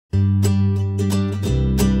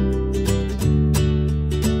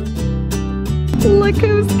Look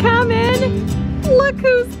who's coming! Look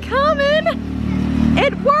who's coming!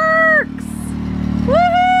 It works!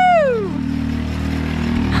 Woohoo!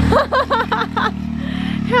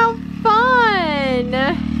 How fun!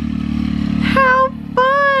 How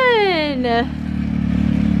fun!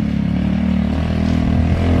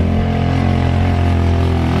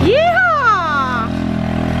 Yeah!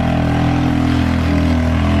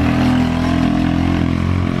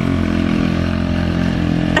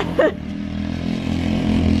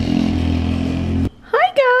 Hi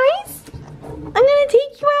guys! I'm gonna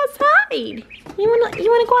take you outside. You wanna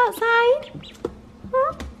go outside?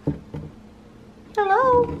 Huh? Hello?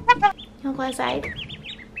 You wanna go outside?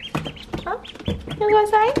 Huh? You wanna go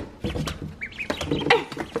outside?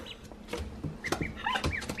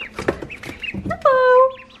 Hello.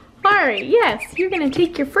 Alright, yes, you're gonna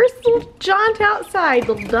take your first little jaunt outside,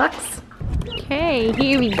 little ducks. Okay,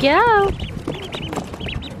 here we go.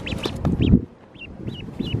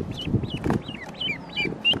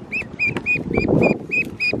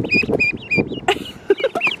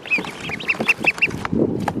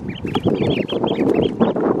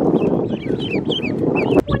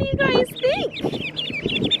 What do you guys think?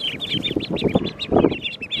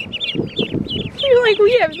 You're like,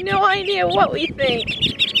 we have no idea what we think.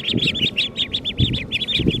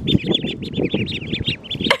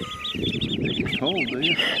 It's cold, do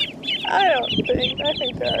you? I don't think. I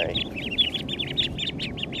think they're alright.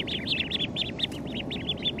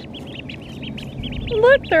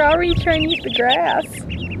 Look, they're already trying to eat the grass.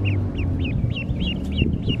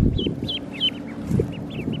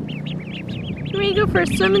 You ready to go for a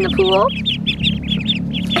swim in the pool?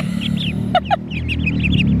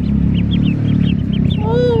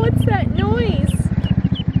 Oh, what's that noise?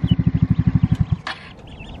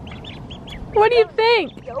 What do you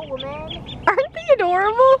think? Aren't they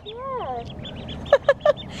adorable? Yeah.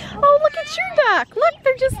 Oh, look at your duck. Look,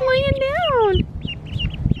 they're just laying down.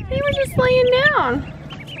 They were just laying down.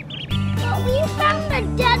 Well, we found a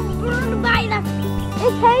dead bird by the...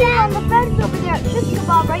 It's hanging on the fence over there. It just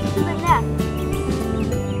kebab right to the neck.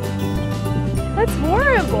 That's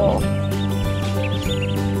horrible.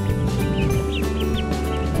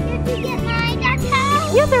 Did you get my duck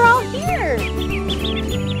house? Yeah, they're all here.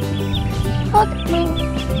 Look,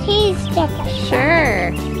 he's stuck.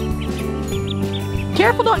 Sure.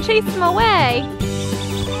 Careful, don't chase them away.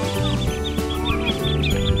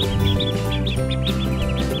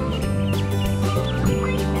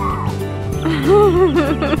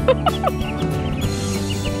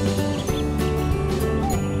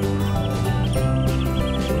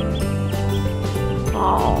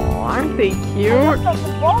 Oh, aren't they cute?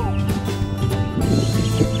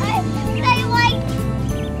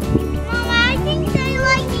 I think they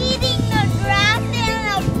like eating the grass and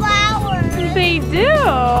the flowers. They do.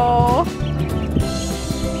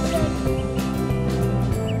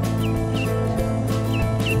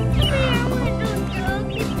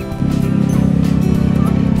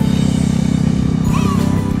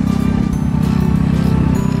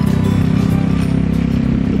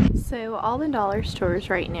 So all the dollar stores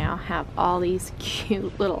right now have all these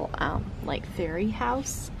cute little like fairy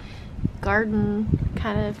house garden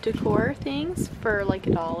kind of decor things for like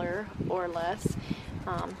 $1 or less.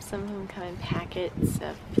 Some of them come in packets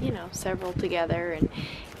of, you know, several together. And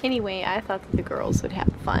anyway, I thought that the girls would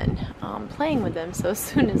have fun playing with them. So as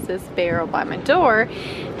soon as this barrel by my door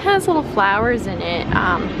has little flowers in it,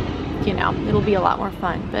 you know, it'll be a lot more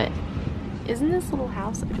fun. But isn't this little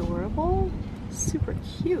house adorable? Super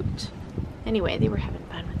cute. Anyway, they were having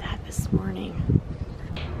fun with that this morning.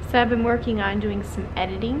 So I've been working on doing some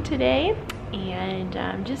editing today, and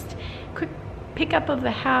just quick pickup of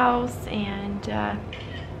the house, and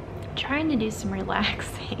trying to do some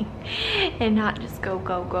relaxing and not just go.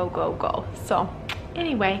 So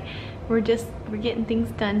anyway, we're getting things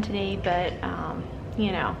done today, but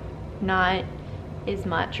you know, not as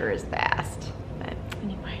much or as fast. But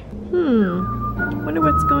anyway, wonder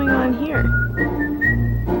what's going on here.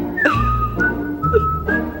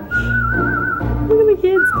 Look at the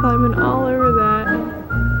kids climbing all over that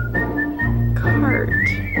cart.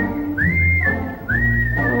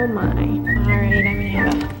 Oh my. Alright, I'm gonna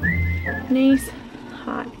have a nice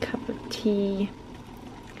hot cup of tea.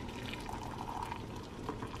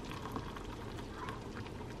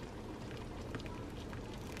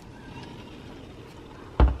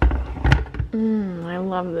 I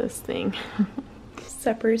love this thing.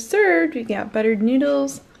 Supper is served. We got buttered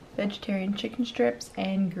noodles, vegetarian chicken strips,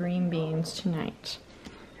 and green beans tonight.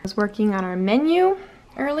 I was working on our menu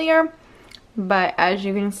earlier, but as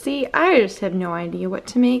you can see, I just have no idea what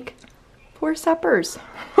to make for suppers.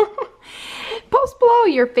 Post below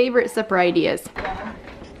your favorite supper ideas.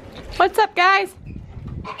 What's up, guys?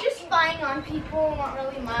 Just spying on people, not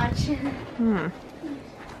really much.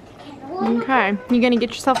 Okay, you gonna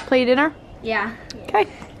get yourself a plate of dinner? Yeah. Okay,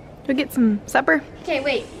 go get some supper. Okay,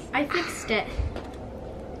 wait. I fixed it.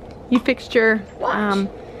 You fixed your,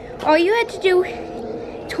 All you had to do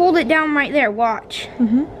is hold it down right there. Watch.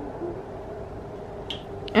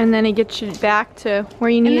 and then it gets you back to where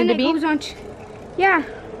you needed to be? Goes on yeah.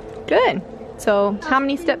 Good. So, how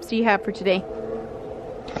many steps do you have for today?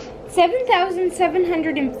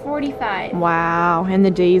 7,745. Wow, and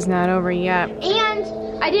the day's not over yet.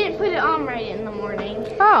 And I didn't put it on right in the morning.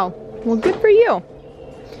 Oh, well, good for you.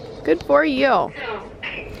 Good for you.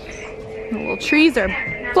 The little trees are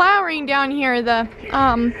flowering down here, the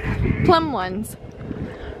plum ones.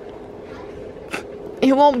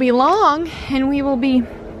 It won't be long, and we will be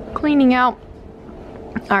cleaning out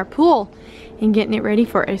our pool and getting it ready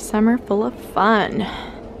for a summer full of fun.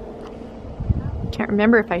 Can't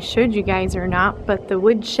remember if I showed you guys or not, but the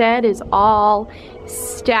woodshed is all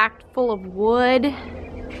stacked full of wood.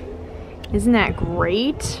 Isn't that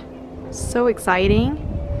great? So exciting.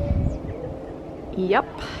 Yep.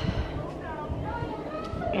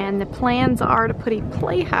 And the plans are to put a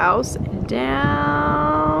playhouse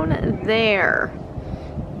down there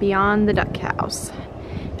beyond the duck house.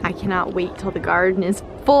 I cannot wait till the garden is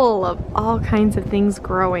full of all kinds of things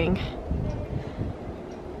growing.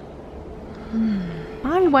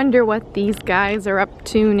 I wonder what these guys are up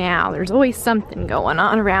to now. There's always something going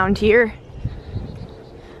on around here.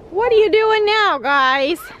 What are you doing now,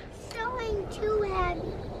 guys? Going too heavy.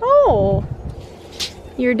 Oh,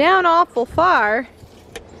 you're down awful far.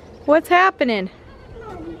 What's happening?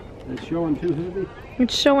 It's showing too heavy.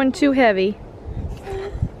 It's showing too heavy.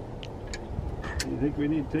 You think we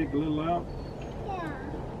need to take a little out? Yeah.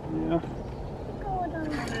 Yeah.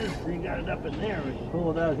 You got it up in there. We can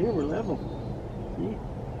pull it out here. We're level. See?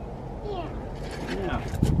 Yeah. Yeah.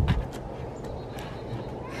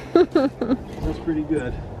 That's pretty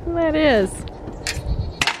good. That is.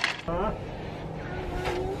 Huh?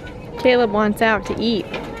 Caleb wants out to eat.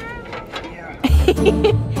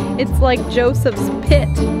 It's like Joseph's pit.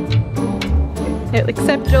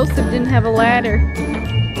 Except Joseph didn't have a ladder.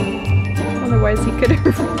 Otherwise he could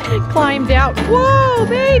have climbed out. Whoa,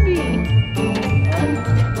 baby!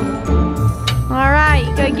 Alright,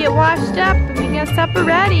 you gotta get washed up and we got supper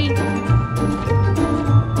ready.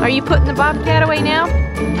 Are you putting the bobcat away now?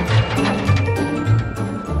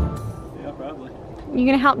 Yeah, probably. You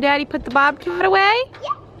gonna help Daddy put the bobcat away?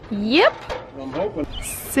 Yep. I'm hoping.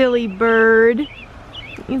 Silly bird.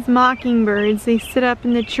 These mockingbirds, they sit up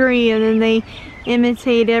in the tree and then they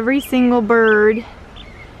imitate every single bird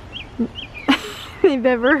they've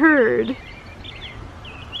ever heard.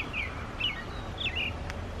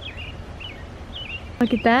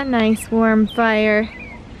 Look at that nice warm fire.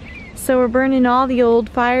 So we're burning all the old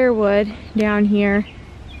firewood down here,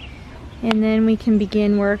 and then we can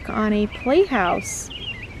begin work on a playhouse.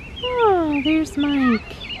 Oh, there's Mike.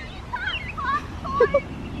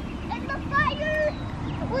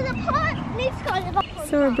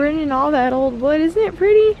 So we're burning all that old wood. Isn't it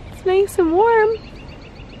pretty? It's nice and warm.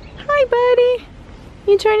 Hi, buddy.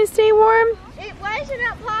 You trying to stay warm? Why is it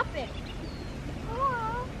not popping?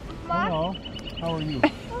 Hello. Hello. How are you?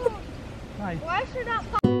 Why is it not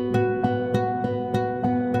popping?